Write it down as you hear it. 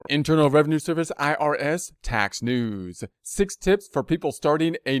Internal Revenue Service IRS Tax News. 6 tips for people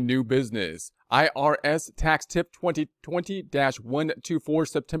starting a new business. IRS Tax Tip 2020-124,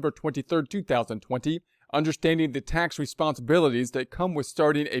 September 23, 2020. Understanding the tax responsibilities that come with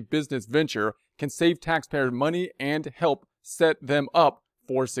starting a business venture can save taxpayers money and help set them up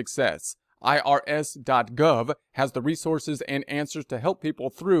for success. IRS.gov has the resources and answers to help people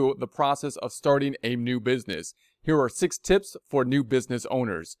through the process of starting a new business. Here are 6 tips for new business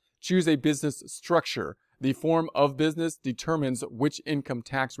owners. Choose a business structure. The form of business determines which income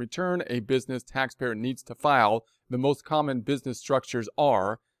tax return a business taxpayer needs to file. The most common business structures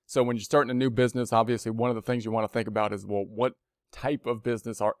are, so when you're starting a new business, obviously one of the things you want to think about is, well, what type of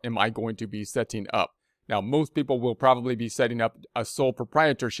business am I going to be setting up? Now, most people will probably be setting up a sole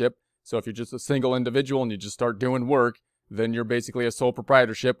proprietorship. So if you're just a single individual and you just start doing work, then you're basically a sole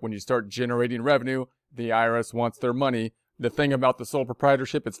proprietorship. When you start generating revenue, the IRS wants their money. The thing about the sole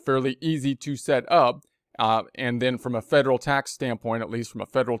proprietorship, it's fairly easy to set up. And then from a federal tax standpoint, at least from a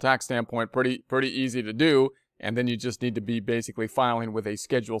federal tax standpoint, pretty easy to do. And then you just need to be basically filing with a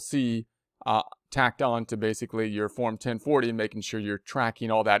Schedule C tacked on to basically your Form 1040, making sure you're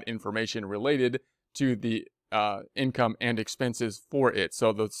tracking all that information related to the income and expenses for it.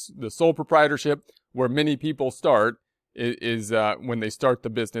 So the sole proprietorship, where many people start, is when they start the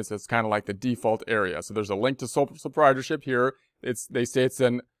business. It's kind of like the default area. So there's a link to sole proprietorship here. They say it's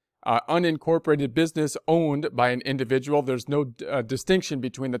an unincorporated business owned by an individual. There's no distinction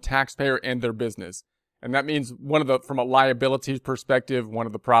between the taxpayer and their business. And that means from a liability perspective, one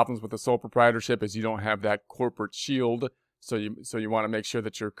of the problems with the sole proprietorship is you don't have that corporate shield. So you want to make sure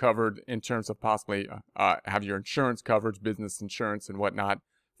that you're covered in terms of possibly have your insurance coverage, business insurance and whatnot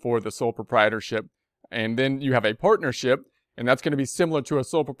for the sole proprietorship. And then you have a partnership, and that's going to be similar to a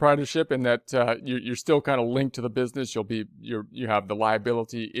sole proprietorship in that you're still kind of linked to the business. You have the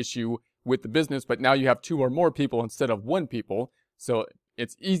liability issue with the business, but now you have 2 or more people instead of 1 people. So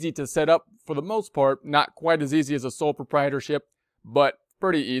it's easy to set up for the most part, not quite as easy as a sole proprietorship, but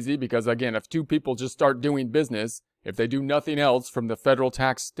pretty easy because, again, if 2 people just start doing business, if they do nothing else from the federal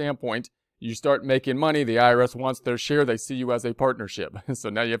tax standpoint, you start making money, the IRS wants their share, they see you as a partnership. So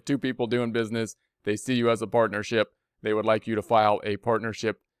now you have 2 people doing business, they see you as a partnership, they would like you to file a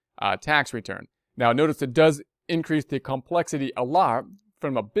partnership tax return. Now notice it does increase the complexity a lot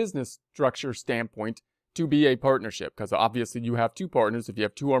from a business structure standpoint to be a partnership, because obviously you have 2 partners. If you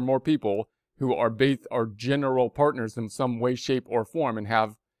have 2 or more people who are general partners in some way, shape, or form and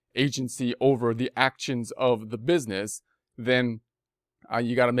have agency over the actions of the business, then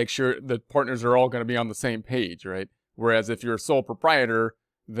you got to make sure the partners are all going to be on the same page, right? Whereas if you're a sole proprietor,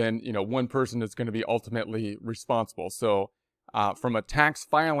 then one person is going to be ultimately responsible. So from a tax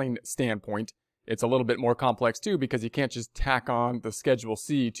filing standpoint, it's a little bit more complex too, because you can't just tack on the Schedule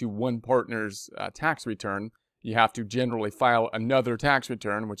C to one partner's tax return. You have to generally file another tax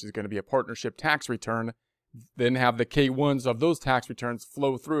return, which is going to be a partnership tax return, then have the K-1s of those tax returns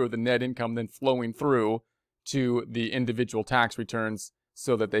flow through, the net income then flowing through to the individual tax returns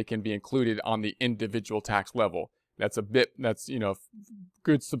so that they can be included on the individual tax level. That's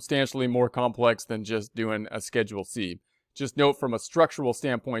good, substantially more complex than just doing a Schedule C. Just note from a structural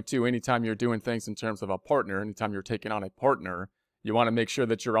standpoint too, anytime you're doing things in terms of a partner, anytime you're taking on a partner, you want to make sure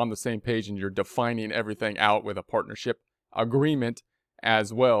that you're on the same page and you're defining everything out with a partnership agreement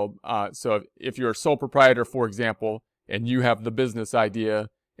as well. So if you're a sole proprietor, for example, and you have the business idea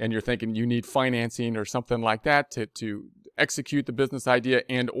and you're thinking you need financing or something like that to execute the business idea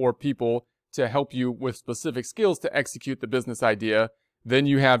and or people to help you with specific skills to execute the business idea, then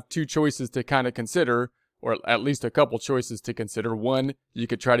you have 2 choices to kind of consider, or at least a couple choices to consider. One, you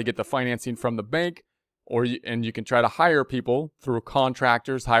could try to get the financing from the bank, and you can try to hire people through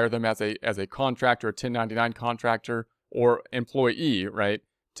contractors, hire them as a contractor, a 1099 contractor, or employee, right,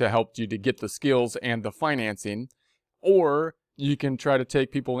 to help you to get the skills and the financing. Or you can try to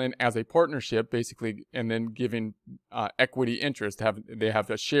take people in as a partnership, basically, and then giving equity interest. They have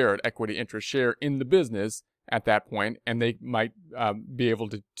a shared equity interest share in the business at that point, and they might be able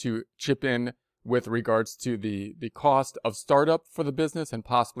to chip in with regards to the cost of startup for the business and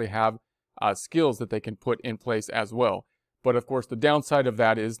possibly have skills that they can put in place as well. But of course, the downside of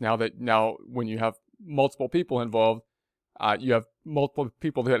that is now when you have multiple people involved, you have multiple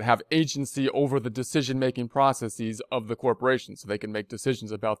people that have agency over the decision-making processes of the corporation, so they can make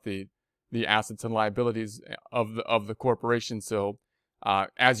decisions about the assets and liabilities of the corporation. So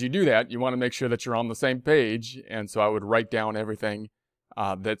as you do that, you want to make sure that you're on the same page, and so I would write down everything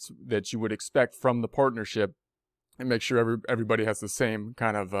that you would expect from the partnership and make sure everybody has the same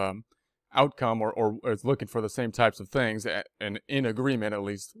kind of outcome or is looking for the same types of things and in agreement, at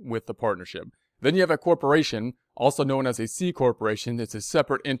least, with the partnership. Then you have a corporation, also known as a C corporation. It's a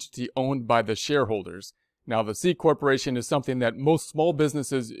separate entity owned by the shareholders. Now, the C corporation is something that most small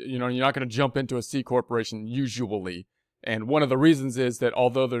businesses, you're not going to jump into a C corporation usually. And one of the reasons is that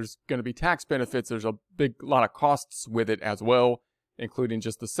although there's going to be tax benefits, there's a lot of costs with it as well, including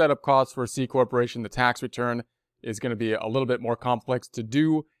just the setup costs for a C corporation. The tax return is going to be a little bit more complex to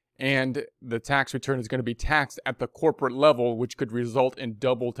do, and the tax return is going to be taxed at the corporate level, which could result in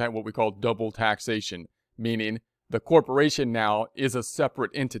what we call double taxation, meaning the corporation now is a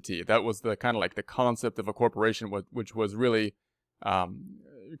separate entity. That was the kind of like the concept of a corporation, which was really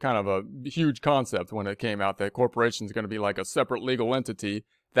kind of a huge concept when it came out, that corporation is going to be like a separate legal entity.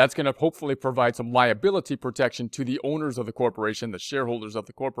 That's going to hopefully provide some liability protection to the owners of the corporation, the shareholders of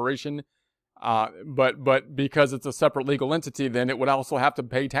the corporation. But because it's a separate legal entity, then it would also have to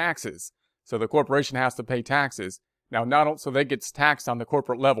pay taxes. So the corporation has to pay taxes. Now, so that gets taxed on the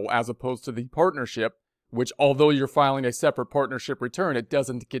corporate level as opposed to the partnership, which although you're filing a separate partnership return, it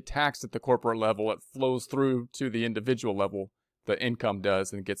doesn't get taxed at the corporate level. It flows through to the individual level. The income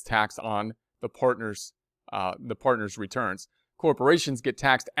does, and gets taxed on the partner's returns. Corporations get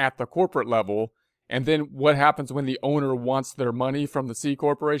taxed at the corporate level, and then what happens when the owner wants their money from the C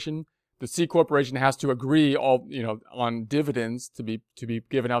corporation? The C corporation has to agree on dividends to be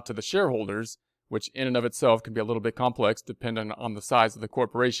given out to the shareholders, which in and of itself can be a little bit complex depending on the size of the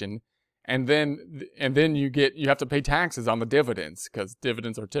corporation. And then you have to pay taxes on the dividends, because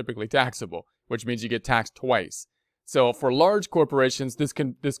dividends are typically taxable, which means you get taxed twice. So for large corporations, this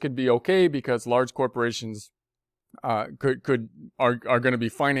could be okay, because large corporations are going to be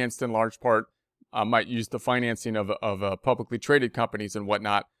financed in large part, might use the financing of publicly traded companies and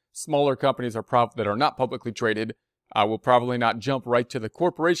whatnot. Smaller companies that are not publicly traded will probably not jump right to the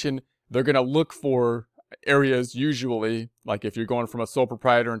corporation. They're going to look for areas, usually, like if you're going from a sole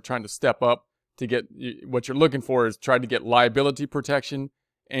proprietor and trying to step up to get, what you're looking for is try to get liability protection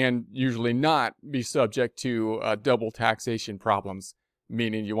and usually not be subject to double taxation problems,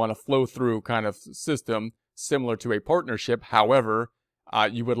 meaning you want a flow through kind of system similar to a partnership. However,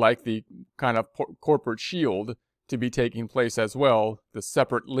 you would like the kind of corporate shield to be taking place as well, the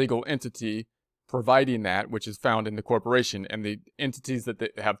separate legal entity providing that, which is found in the corporation. And the entities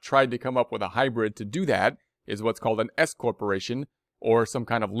that have tried to come up with a hybrid to do that is what's called an S corporation, or some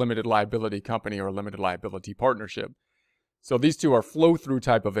kind of limited liability company or limited liability partnership. So these two are flow-through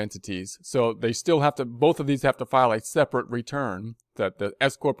type of entities. So they still have to, both of these have to file a separate return. That the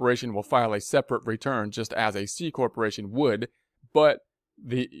S corporation will file a separate return just as a C corporation would, but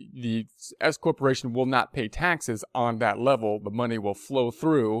the S corporation will not pay taxes on that level. The money will flow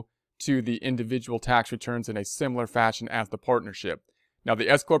through to the individual tax returns in a similar fashion as the partnership. Now, the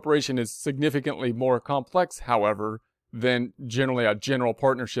S corporation is significantly more complex, however, than generally a general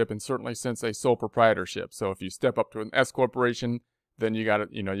partnership, and certainly since a sole proprietorship. So if you step up to an S corporation, then you're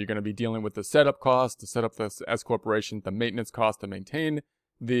going to be dealing with the setup cost to set up the S corporation, the maintenance cost to maintain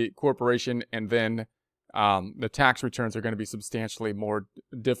the corporation, and then the tax returns are going to be substantially more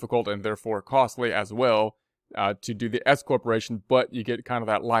difficult and therefore costly as well to do the S corporation, but you get kind of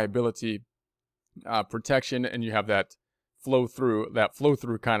that liability protection, and you have that flow through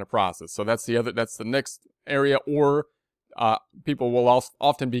kind of process. So that's the next area. Or people will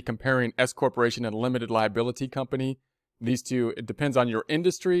often be comparing S corporation and limited liability company. These two, it depends on your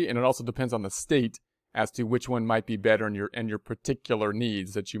industry, and it also depends on the state as to which one might be better in your particular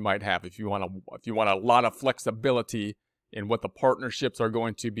needs that you might have. If you want a lot of flexibility in what the partnerships are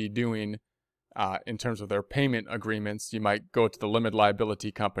going to be doing in terms of their payment agreements, you might go to the limited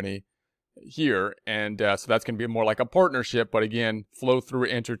liability company here, and so that's going to be more like a partnership, but again, flow through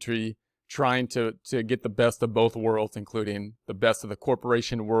entity, trying to get the best of both worlds, including the best of the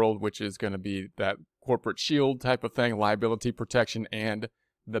corporation world, which is going to be that corporate shield type of thing, liability protection, and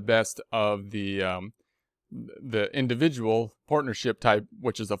the best of the individual partnership type,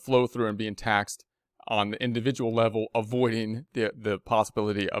 which is a flow through and being taxed on the individual level, avoiding the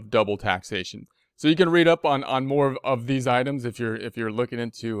possibility of double taxation. So you can read up on more of these items if you're looking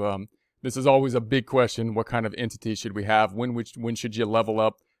into. This is always a big question: what kind of entity should we have? When should you level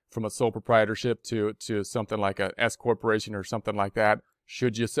up from a sole proprietorship to something like a S corporation or something like that?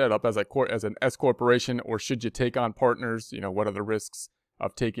 Should you set up as an S corporation, or should you take on partners? What are the risks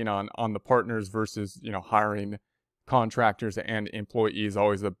of taking on the partners versus hiring contractors and employees?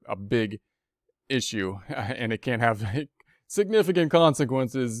 Always a big issue, and it can have significant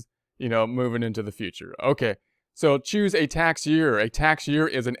consequences moving into the future. Okay, So choose a tax year. A tax year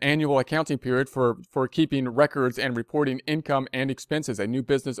is an annual accounting period for keeping records and reporting income and expenses. A new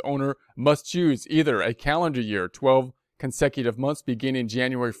business owner must choose either a calendar year, 12 consecutive months beginning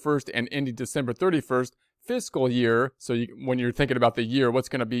January 1st and ending December 31st, fiscal year. So when you're thinking about the year, what's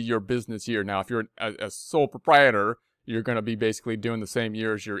going to be your business year? Now, if you're a sole proprietor, you're going to be basically doing the same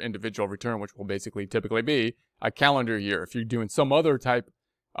year as your individual return, which will basically typically be a calendar year. If you're doing some other type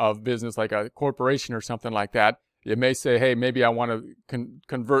of business like a corporation or something like that, you may say, hey, maybe I want to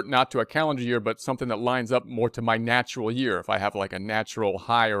convert not to a calendar year, but something that lines up more to my natural year. If I have like a natural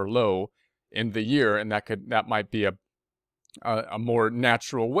high or low in the year, and that might be a more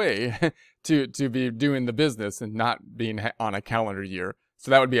natural way to be doing the business and not being on a calendar year.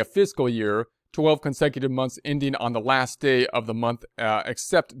 So that would be a fiscal year, 12 consecutive months ending on the last day of the month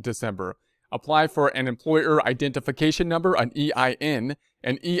except December. Apply for an employer identification number, an EIN.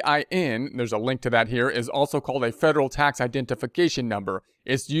 An EIN, there's a link to that here, is also called a federal tax identification number.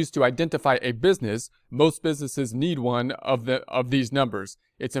 It's used to identify a business. Most businesses need one of these numbers.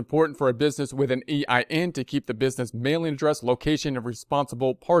 It's important for a business with an EIN to keep the business mailing address, location, and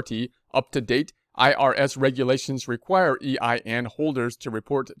responsible party up to date. IRS regulations require EIN holders to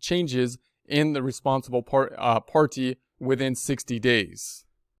report changes in the responsible party within 60 days.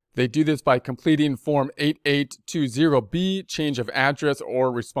 They do this by completing Form 8820B, change of address or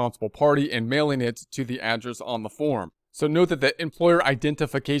responsible party, and mailing it to the address on the form. So note that the employer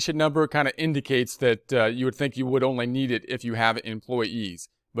identification number kind of indicates that you would think you would only need it if you have employees.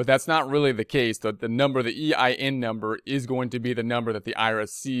 But that's not really the case. The number, the EIN number, is going to be the number that the IRS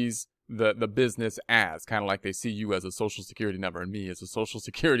sees the business as, kind of like they see you as a social security number and me as a social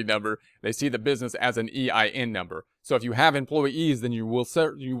security number. They see the business as an EIN number. So if you have employees, then you will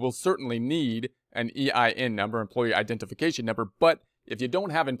certainly need an EIN number, employee identification number. But if you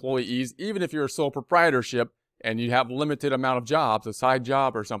don't have employees, even if you're a sole proprietorship and you have limited amount of jobs, a side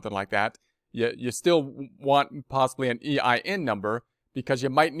job or something like that, you still want possibly an EIN number, because you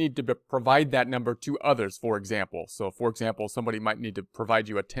might need to provide that number to others, for example. So, for example, somebody might need to provide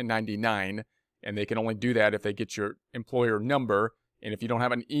you a 1099, and they can only do that if they get your employer number. And if you don't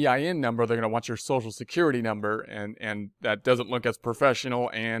have an EIN number, they're going to want your social security number, and that doesn't look as professional,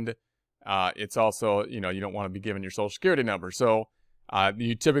 and it's also, you don't want to be given your social security number. So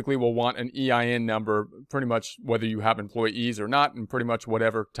you typically will want an EIN number pretty much whether you have employees or not, and pretty much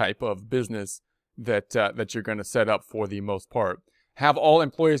whatever type of business that you're going to set up for the most part. Have all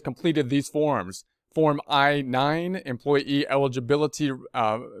employees completed these forms. Form I-9, Employee Eligibility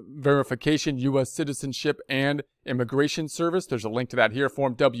Verification, U.S. Citizenship and Immigration Service. There's a link to that here.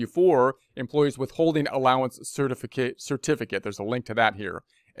 Form W-4, Employees Withholding Allowance Certificate. There's a link to that here.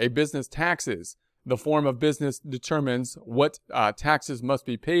 A business taxes. The form of business determines what taxes must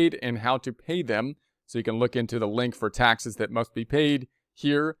be paid and how to pay them. So you can look into the link for taxes that must be paid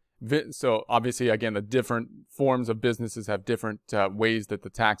here. So obviously, again, the different forms of businesses have different ways that the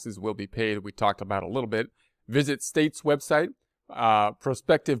taxes will be paid. We talked about a little bit. Visit state's website.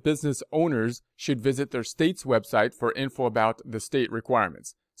 Prospective business owners should visit their state's website for info about the state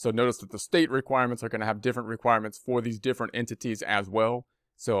requirements. So notice that the state requirements are going to have different requirements for these different entities as well.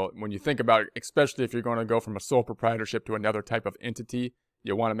 So when you think about it, especially if you're going to go from a sole proprietorship to another type of entity,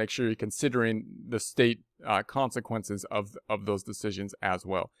 you want to make sure you're considering the state consequences of those decisions as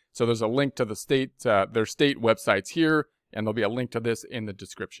well. So there's a link to their state websites here, and there'll be a link to this in the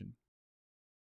description.